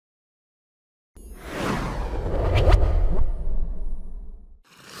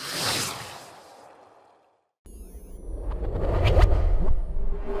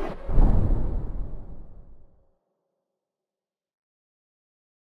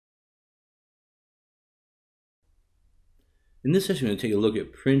In this session, we're going to take a look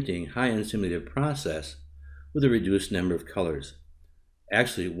at printing high-end simulated process with a reduced number of colors.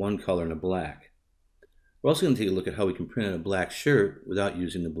 Actually, one color and a black. We're also going to take a look at how we can print on a black shirt without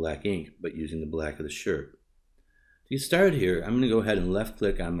using the black ink, but using the black of the shirt. To get started here, I'm going to go ahead and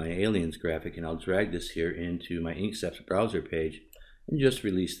left-click on my aliens graphic, and I'll drag this here into my Inksteps browser page and just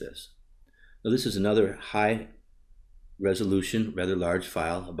release this. Now, this is another high resolution, rather large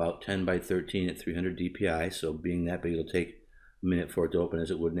file, about 10 by 13 at 300 dpi, so being that big, it'll take a minute for it to open as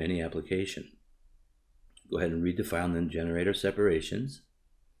it would in any application. Go ahead and read the file and then generate our separations.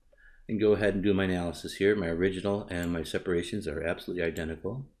 And go ahead and do my analysis here. My original and my separations are absolutely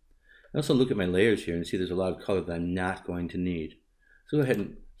identical. I also look at my layers here and see there's a lot of color that I'm not going to need. So go ahead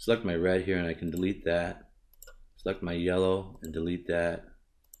and select my red here and I can delete that. Select my yellow and delete that.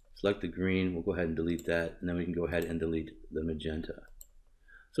 Select the green, we'll go ahead and delete that, and then we can go ahead and delete the magenta.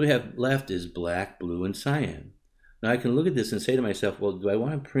 So we have left is black, blue, and cyan. Now I can look at this and say to myself, well, do I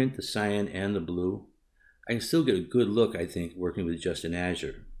want to print the cyan and the blue? I can still get a good look, I think, working with just an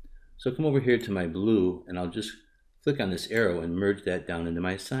Azure. So I'll come over here to my blue, and I'll just click on this arrow and merge that down into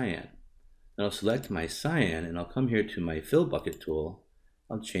my cyan. Then I'll select my cyan, and I'll come here to my fill bucket tool.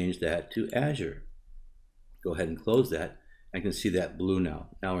 I'll change that to Azure. Go ahead and close that. I can see that blue now.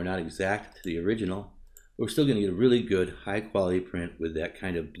 Now we're not exact to the original, but we're still going to get a really good high quality print with that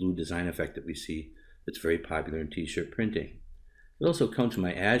kind of blue design effect that we see that's very popular in t-shirt printing. I'll also come to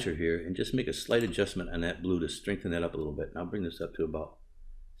my Azure here and just make a slight adjustment on that blue to strengthen that up a little bit. And I'll bring this up to about,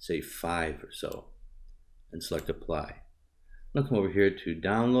 say, 5 or so, and select apply. I'll come over here to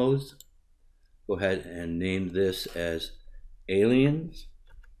downloads. Go ahead and name this as aliens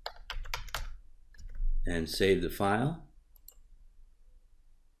and save the file.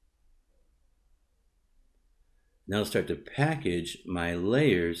 Now I'll start to package my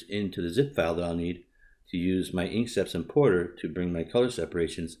layers into the zip file that I'll need to use my Inksteps importer to bring my color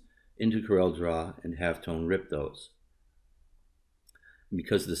separations into CorelDRAW and halftone rip those. And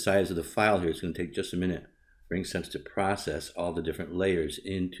because of the size of the file here, it's going to take just a minute for Inksteps to process all the different layers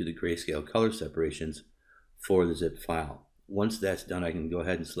into the grayscale color separations for the zip file. Once that's done, I can go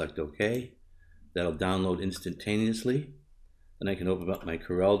ahead and select OK. That'll download instantaneously. Then I can open up my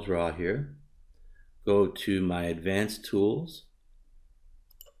CorelDRAW here. Go to my advanced tools.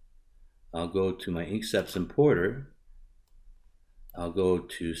 I'll go to my Inksteps importer. I'll go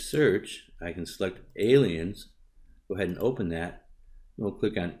to search. I can select aliens. Go ahead and open that. We'll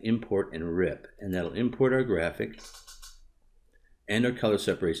click on import and rip, and that'll import our graphic and our color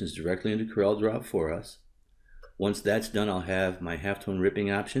separations directly into CorelDRAW for us. Once that's done, I'll have my halftone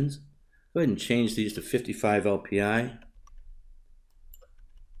ripping options. Go ahead and change these to 55 LPI.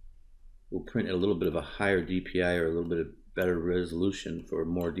 We'll print at a little bit of a higher DPI or a little bit of better resolution for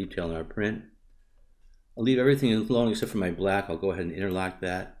more detail in our print. I'll leave everything alone except for my black. I'll go ahead and interlock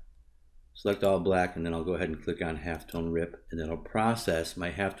that. Select all black, and then I'll go ahead and click on halftone rip, and then I'll process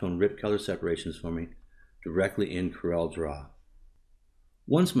my halftone rip color separations for me directly in CorelDRAW.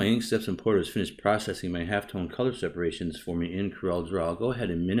 Once my Inksteps importer has finished processing my halftone color separations for me in CorelDRAW, I'll go ahead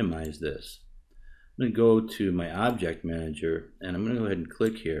and minimize this. I'm going to go to my object manager, and I'm going to go ahead and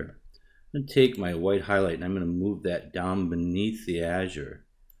click here. I'm going to take my white highlight and I'm going to move that down beneath the Azure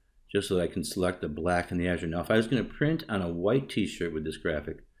just so that I can select the black in the Azure. Now if I was going to print on a white t-shirt with this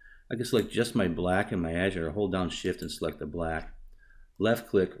graphic, I can select just my black in my Azure, or hold down shift and select the black. Left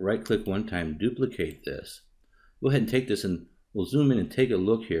click, right click one time, duplicate this. Go ahead and take this and we'll zoom in and take a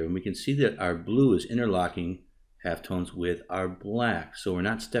look here, and we can see that our blue is interlocking halftones with our black, so we're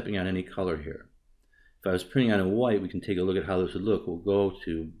not stepping on any color here. If I was printing on a white, we can take a look at how this would look. We'll go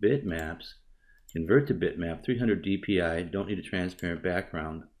to bitmaps, convert to bitmap, 300 dpi, don't need a transparent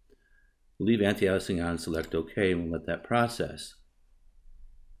background. We'll leave anti-aliasing on, select OK, and we'll let that process.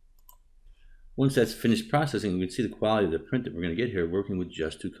 Once that's finished processing, we can see the quality of the print that we're going to get here working with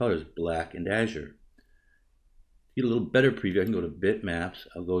just two colors, black and Azure. To get a little better preview, I can go to bitmaps,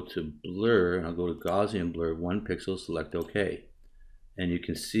 I'll go to blur, and I'll go to Gaussian blur, 1 pixel, select OK. And you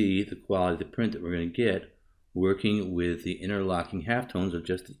can see the quality of the print that we're going to get working with the interlocking halftones of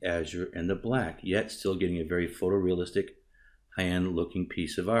just the Azure and the black, yet still getting a very photorealistic, high-end looking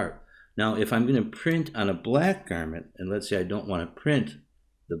piece of art. Now, if I'm going to print on a black garment, and let's say I don't want to print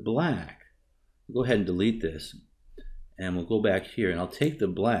the black, go ahead and delete this, and we'll go back here, and I'll take the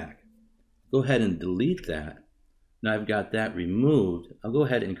black, go ahead and delete that. Now I've got that removed. I'll go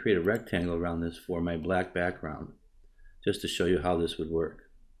ahead and create a rectangle around this for my black background, just to show you how this would work.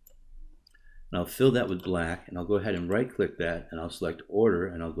 And I'll fill that with black, and I'll go ahead and right click that, and I'll select order,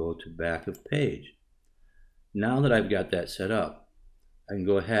 and I'll go to back of page. Now that I've got that set up, I can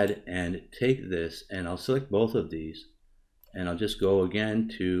go ahead and take this, and I'll select both of these, And I'll just go again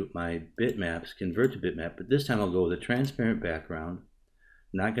to my bitmaps, convert to bitmap, but this time I'll go with a transparent background.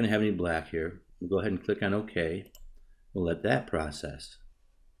 Not going to have any black here. We'll go ahead and click on OK. We'll let that process.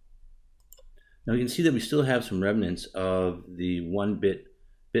 Now you can see that we still have some remnants of the 1-bit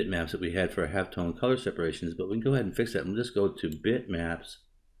bitmaps that we had for our halftone color separations, but we can go ahead and fix that. We'll just go to bitmaps,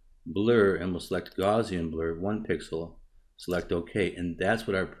 blur, and we'll select Gaussian blur, 1 pixel, select OK, and that's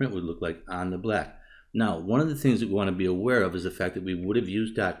what our print would look like on the black. Now, one of the things that we want to be aware of is the fact that we would have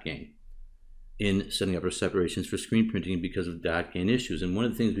used dot gain in setting up our separations for screen printing because of dot gain issues. And one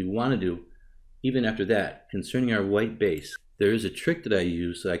of the things we want to do, even after that, concerning our white base, there is a trick that I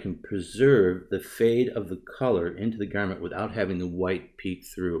use so I can preserve the fade of the color into the garment without having the white peek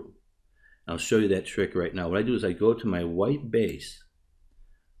through. I'll show you that trick right now. What I do is I go to my white base,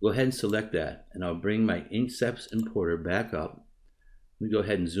 go ahead and select that, and I'll bring my Inkseps importer back up. Let me go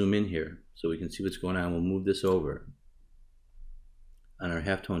ahead and zoom in here so we can see what's going on. We'll move this over on our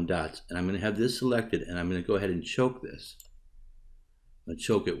halftone dots, and I'm going to have this selected, and I'm going to go ahead and choke this. I'm going to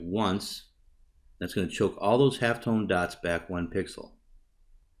choke it once. That's going to choke all those halftone dots back 1 pixel.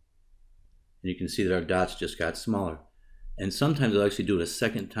 And you can see that our dots just got smaller. And sometimes I'll actually do it a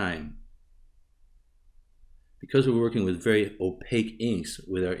second time. Because we're working with very opaque inks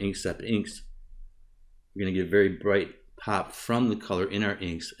with our Inkseps inks, we're going to get very bright pop from the color in our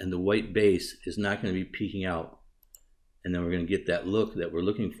inks, and the white base is not going to be peeking out. And then we're going to get that look that we're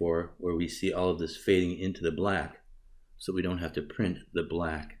looking for where we see all of this fading into the black so we don't have to print the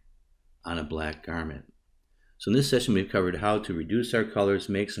black on a black garment. So in this session we've covered how to reduce our colors,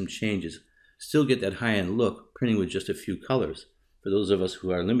 make some changes, still get that high-end look printing with just a few colors. For those of us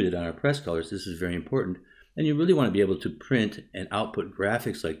who are limited on our press colors, this is very important, and you really want to be able to print and output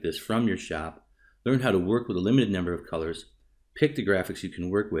graphics like this from your shop, learn how to work with a limited number of colors, pick the graphics you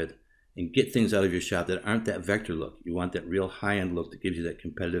can work with, and get things out of your shop that aren't that vector look. You want that real high-end look that gives you that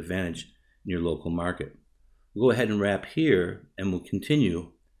competitive advantage in your local market. We'll go ahead and wrap here, and we'll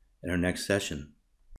continue in our next session.